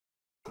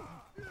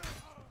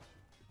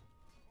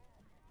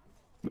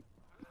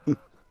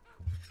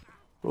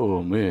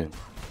Oh man.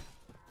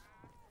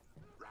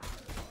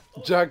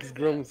 Jack's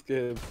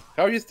Grumskid.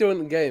 How are you still in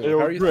the game? Hey, How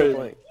are you still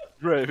playing?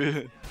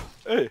 Grave.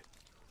 Hey,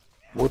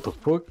 What the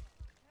fuck?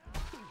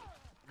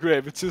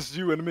 Grave, it's just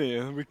you and me,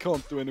 and we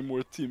can't do any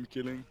more team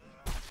killing.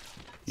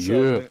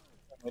 Yeah. Sadly,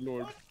 my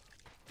lord.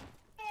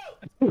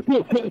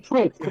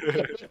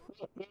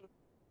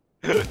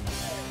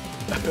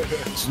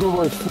 It's not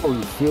my fault,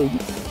 you feel me?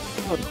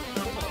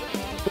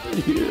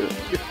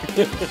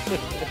 Yeah.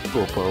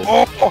 Drop out.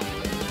 Oh!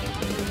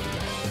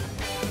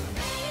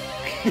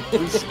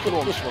 This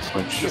crunch was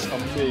just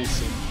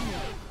amazing.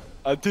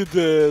 I did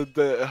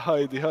the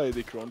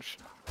Heidi crunch.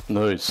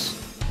 Nice.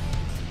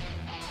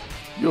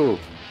 Yo,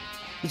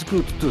 let's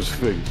go to those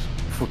face.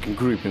 Fucking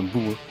creepy and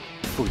boomer.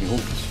 Fucking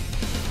honkies.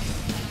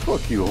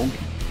 Fuck you,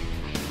 honky.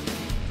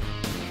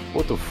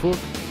 What the fuck?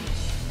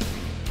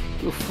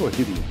 The fuck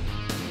hit me?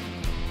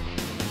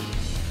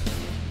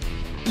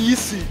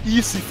 Easy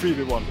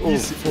 3v1. Oh,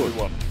 Easy fuck.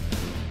 3v1.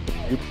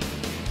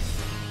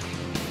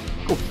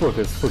 Go fuck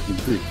that fucking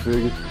dick,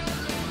 faggot.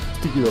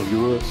 Stick it up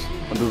your ass.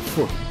 And then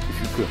fuck if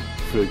you can,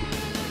 faggot.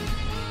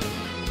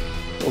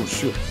 Oh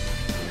shit.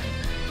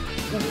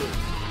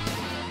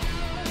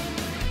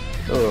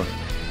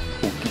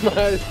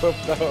 Nice,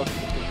 popped out.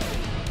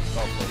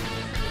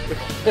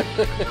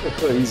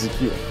 Easy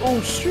kill.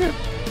 Oh shit!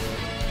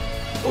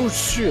 Oh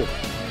shit!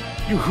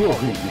 You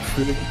hurt me, you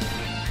faggot.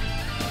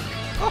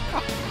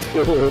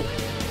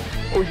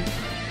 Oh, you...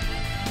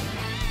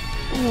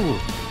 Ooh.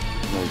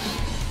 Nice.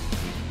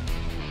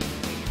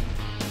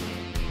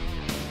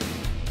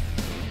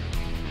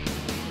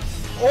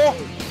 Oh!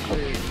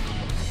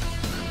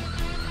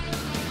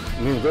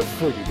 Man, that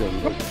fucking got me.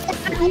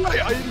 Fucking way!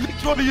 I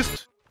literally just...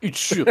 Eat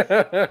shit.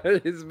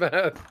 He's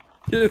bad.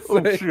 He's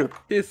Oh saying, shit.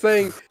 he's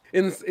saying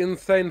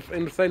insane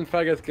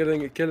faggots killing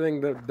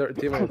their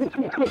teammates.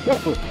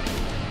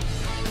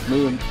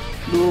 Man,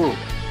 no.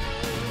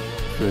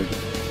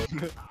 Faggot.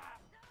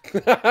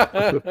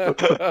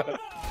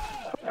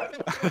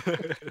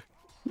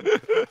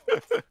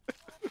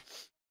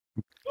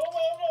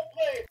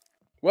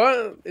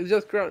 What? It's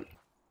just crunch.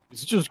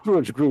 It's just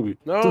crunch, Groovy.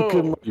 No. Don't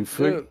kill me,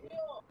 faggot.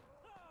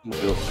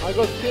 Dude, I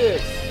got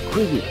kicked.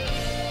 Groovy.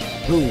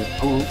 Groovy,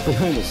 go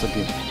behind us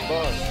again.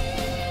 Fuck.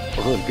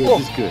 Alright, good, Oh,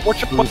 this good.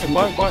 watch your fucking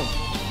bang.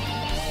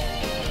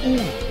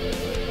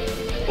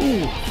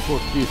 Ooh,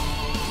 fuck you.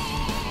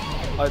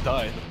 I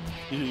died.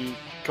 He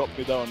cut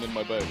me down in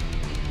my bed.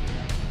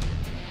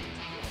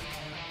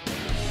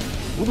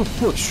 What the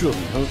fuck shot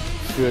me, huh?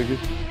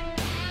 Faggot.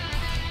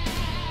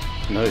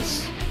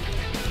 Nice.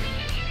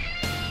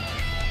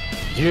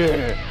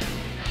 Yeah!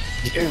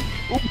 Yeah!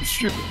 Oh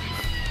shit!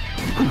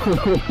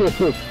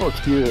 Fuck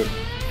yeah!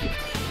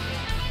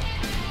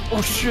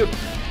 Oh shit!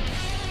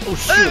 Oh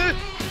shit!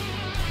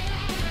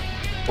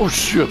 Oh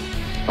shit!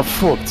 I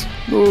fucked!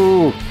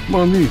 No!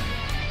 Mommy!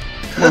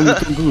 Mommy,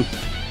 don't do it!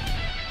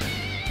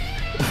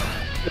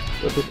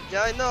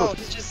 Yeah, I know,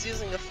 he's just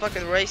using the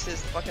fucking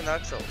racist fucking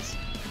accents.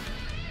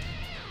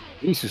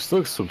 Jesus,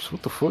 Darkstalks,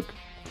 what the fuck?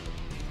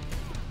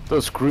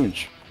 That's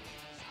cringe.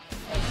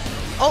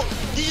 Oh,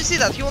 did you see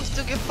that? He wanted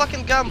to give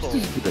fucking gamble.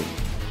 This guy.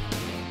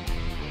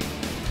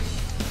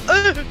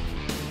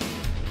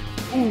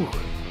 Ooh!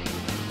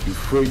 You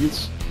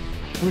faggots!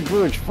 We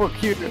grudge,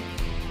 fuck you!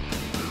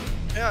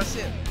 Yeah, I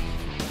see it.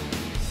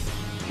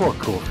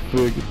 Fuck off,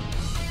 faggot!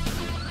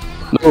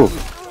 No!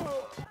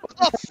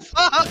 Oh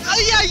fuck!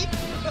 Ay ay!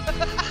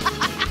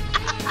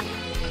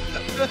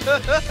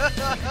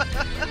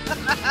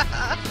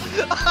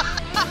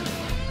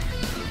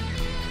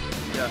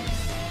 Yeah.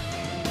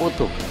 What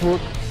the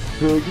fuck,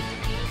 faggot?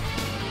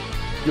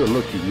 You're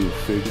lucky, you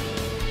faggot.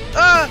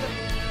 Ah!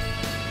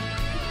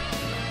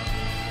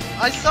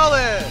 I saw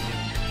it!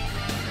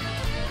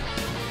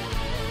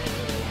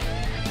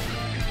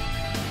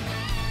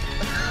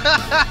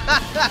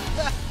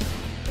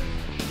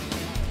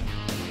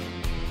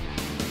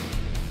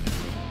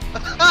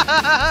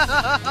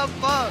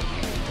 Fuck!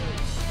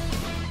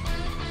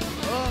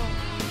 Oh.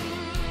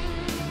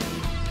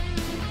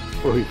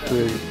 Oh, you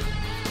faggot.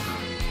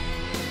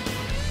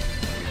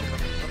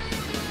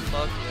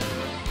 Fuck yeah.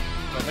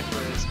 My neck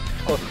is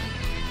fuck.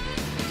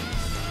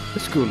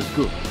 Let's go, let's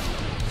go.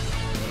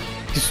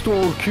 He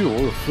stole a kill,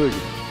 what a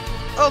faggot.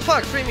 Oh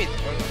fuck, free meat!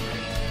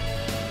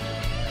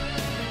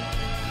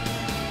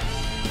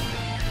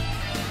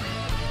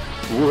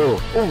 Whoa,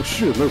 oh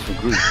shit, nice one,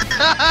 great.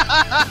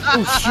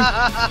 Oh shit!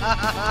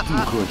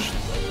 Team crunched.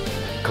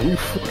 Can you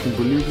fucking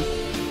believe it?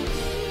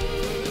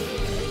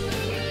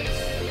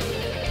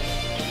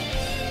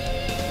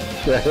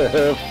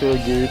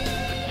 Faggot.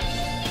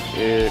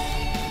 Yeah.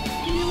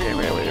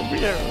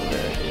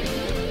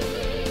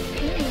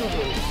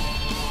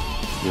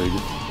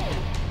 Faggot.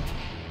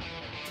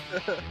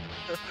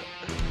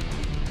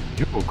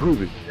 Yo,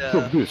 groovy. Yeah.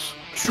 Look this.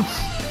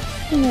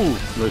 Ooh,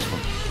 nice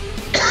one.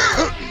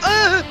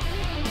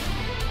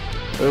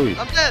 Hey,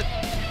 I'm dead!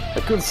 I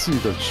can't see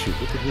that shit.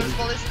 What the hell Where's is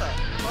Ballista?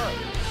 Fuck.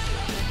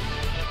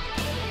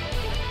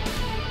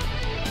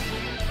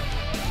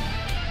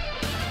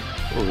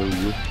 Oh, there you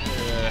go.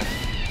 Yeah.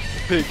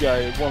 Big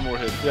guy, one more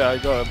hit. Yeah, I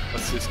got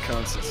assist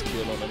cancel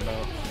skill on him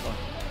now.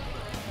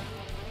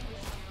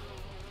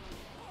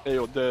 Hey,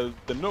 yo, the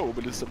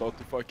noble is about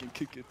to fucking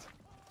kick it.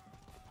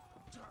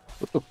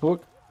 What the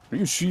fuck? Are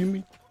you seeing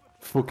me?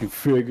 Fucking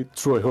faggot,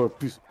 try hard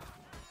piece.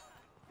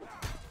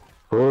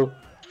 Huh?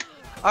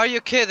 Are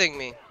you kidding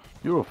me?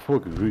 You're a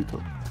fucking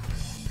retard.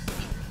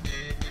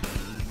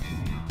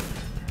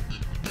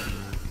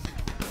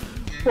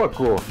 Fuck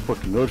off,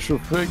 fucking Archer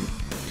faggot.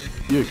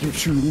 Yeah, keep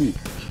shooting me.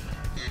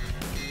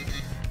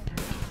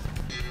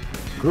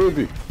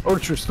 Kirby,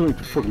 Archer's trying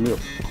to fuck me up,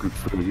 fucking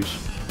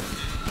faggots.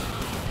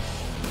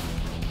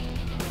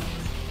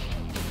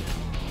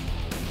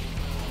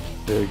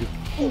 Faggot.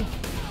 Oh.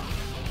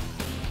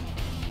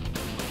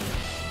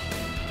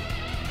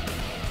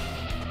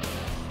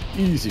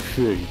 Easy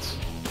faggots.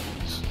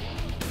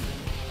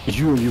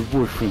 You and your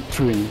boyfriend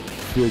training,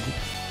 faggot.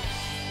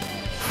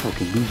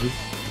 Fucking loser.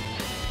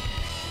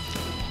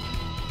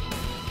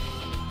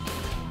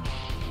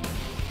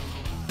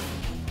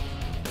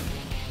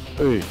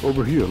 Hey,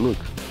 over here, look.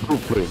 Go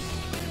play.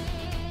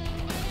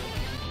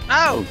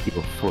 Ow! Don't give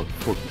a fuck,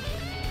 fucking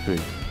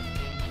fake.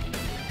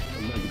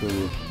 I'm not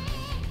gonna...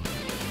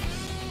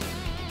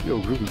 Yo,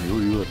 really, who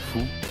you at,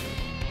 fool?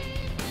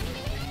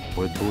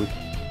 White boy.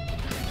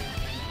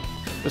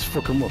 Let's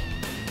fuck him up.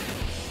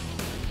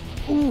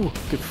 Ooh,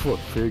 get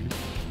fucked, faggot.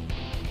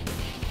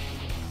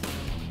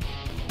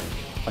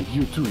 And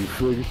you too, you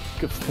faggot.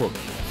 Get fucked,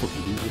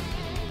 fucking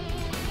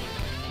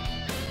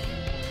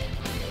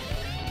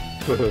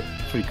loser.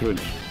 Free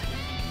crunch.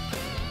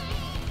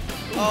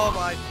 Oh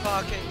my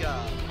fucking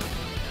god.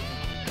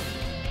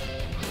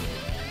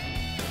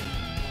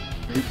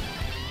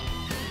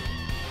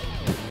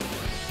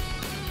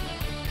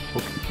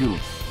 Fucking kill him.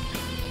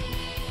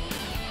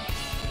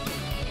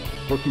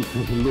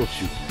 Fucking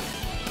lost you.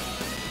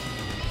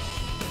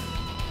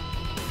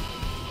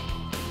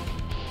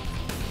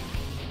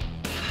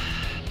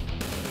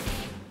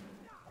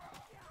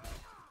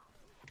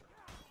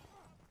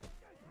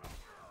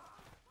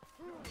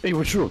 Hey,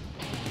 what's wrong?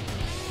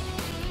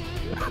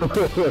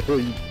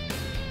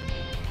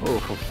 Oh,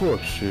 for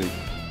fuck's sake.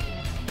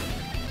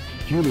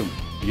 Kill him.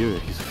 Yeah,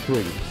 he's a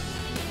faggot.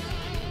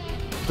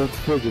 That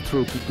faggot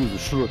tried to do the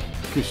shrug,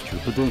 kissed you,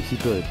 but then he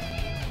died.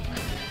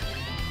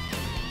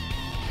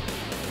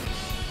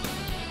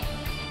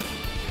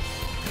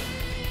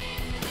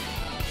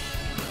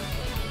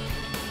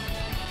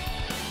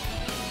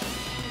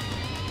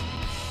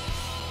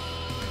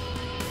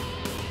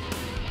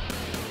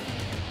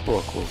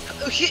 Fuck off.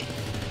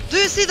 Do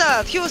you see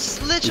that? He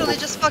was literally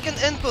just fucking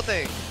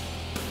inputting.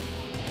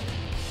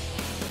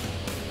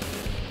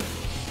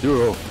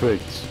 You're all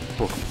fakes.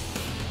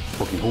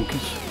 Fucking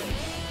honkies.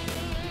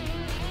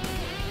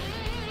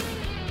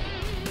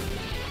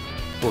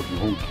 Fucking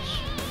honkies.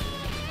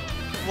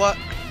 What?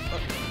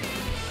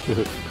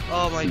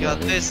 Oh my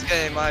god, this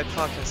game, I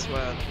fucking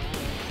swear.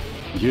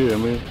 Yeah,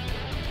 man.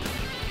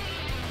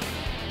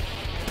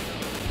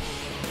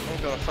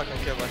 I'm gonna fucking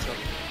kill myself.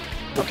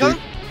 I'm Okay. coming?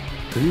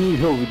 Hey,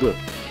 hell with that.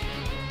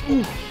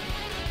 Ooh.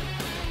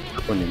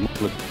 Funny,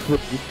 like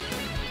fucking.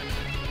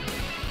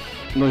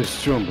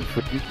 Nice jump,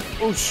 fucking.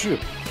 Oh shit.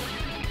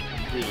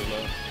 Really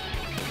low.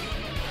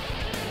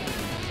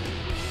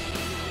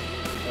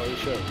 Oh, you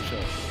shot.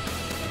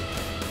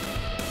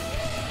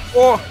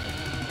 Oh!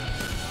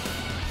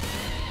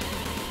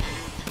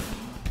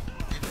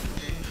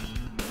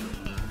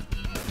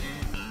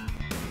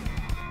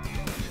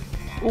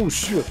 Oh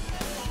shit.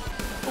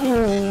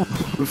 Oh.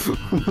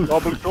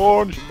 Double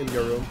torn! In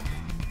your room.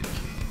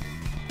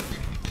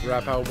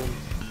 Rap album.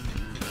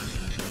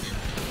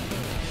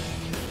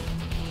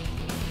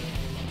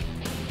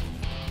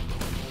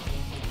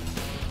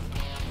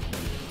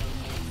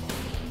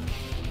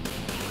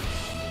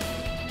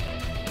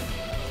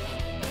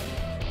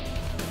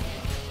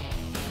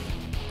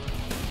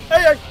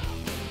 Hey!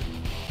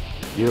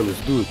 Yeah,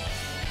 let's do it.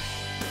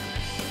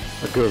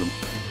 I got him.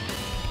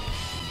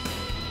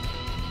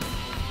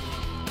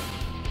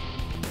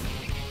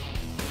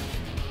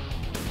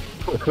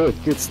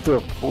 Good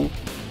stuff, fool.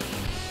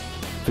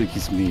 Think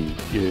it's me,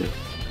 yeah.